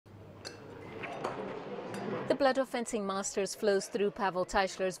The blood of fencing masters flows through Pavel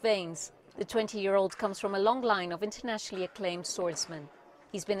Tyshler's veins. The 20-year-old comes from a long line of internationally acclaimed swordsmen.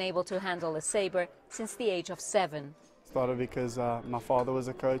 He's been able to handle a saber since the age of 7. Started because my father was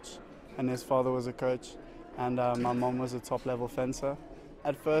a coach and his father was a coach, and my mom was a top-level fencer.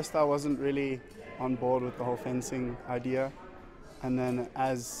 At first I wasn't really on board with the whole fencing idea, and then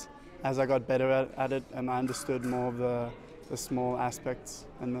as I got better at it and I understood more of the small aspects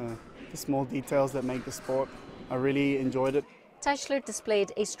and the small details that make the sport, I really enjoyed it. Tyshler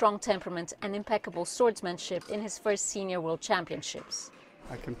displayed a strong temperament and impeccable swordsmanship in his first senior world championships.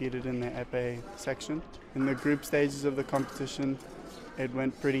 I competed in the épée section. In the group stages of the competition, it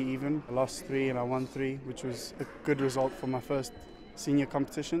went pretty even. I lost 3 and I won 3, which was a good result for my first senior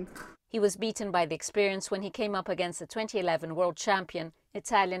competition. He was beaten by the experience when he came up against the 2011 world champion,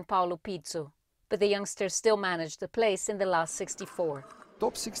 Italian Pavel Tyshler. But the youngster still managed a place in the last 64.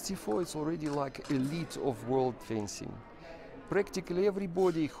 Top 64 is already like elite of world fencing. Practically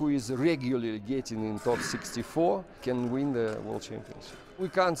everybody who is regularly getting in top 64 can win the world championship. We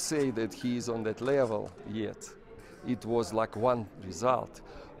can't say that he is on that level yet. It was like one result,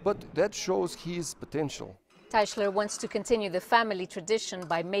 but that shows his potential. Tyshler wants to continue the family tradition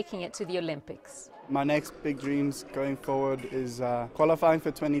by making it to the Olympics. My next big dreams going forward is qualifying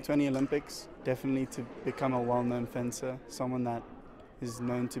for 2020 Olympics. Definitely to become a well-known fencer, someone that is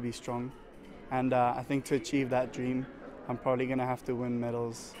known to be strong. And I think to achieve that dream, I'm probably going to have to win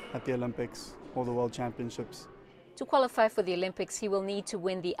medals at the Olympics or the World Championships. To qualify for the Olympics, he will need to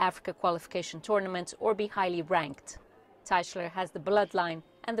win the Africa qualification tournament or be highly ranked. Tyshler has the bloodline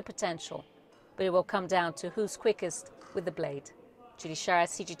and the potential, but it will come down to who's quickest with the blade. Scheier,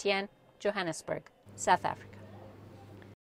 CGTN, Johannesburg, South Africa.